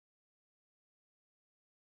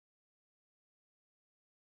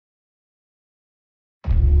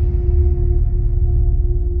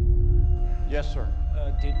Yes, sir.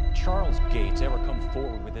 Did Charles Gates ever come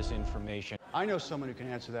forward with this information? I know someone who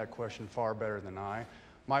can answer that question far better than I.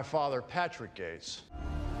 My father, Patrick Gates.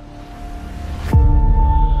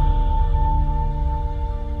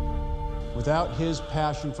 Without his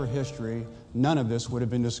passion for history, none of this would have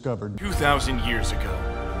been discovered. 2,000 years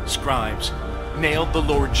ago, scribes nailed the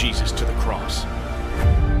Lord Jesus to the cross.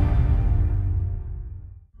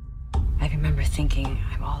 I remember thinking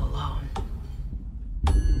I'm all alone.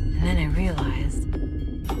 And then I realized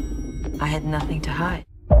I had nothing to hide.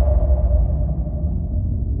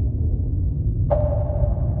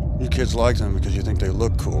 You kids like them because you think they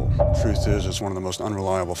look cool. Truth is, it's one of the most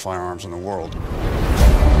unreliable firearms in the world. You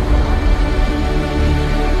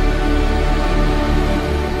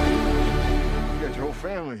got your whole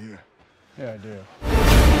family here. Yeah, I do.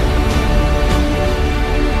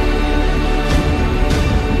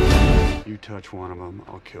 You touch one of them,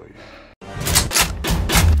 I'll kill you.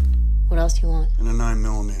 What else do you want? And a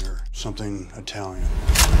 9mm, something Italian.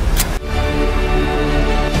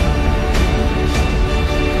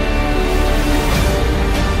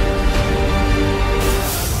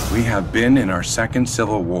 We have been in our second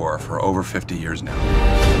civil war for over 50 years now.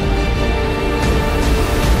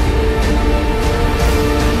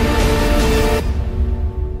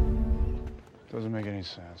 Doesn't make any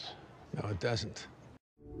sense. No, it doesn't.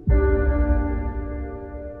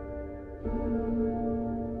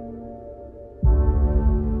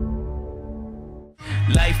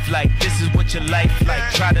 Life like, this is what your life like.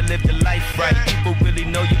 Try to live the life right. People really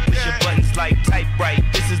know you push your buttons like type right.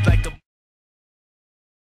 This is like a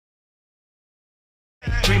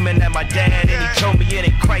dreaming at my dad and he told me it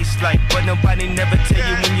ain't Christ-like. But nobody never tell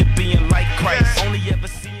you when you're being like Christ. Only ever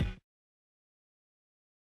seeing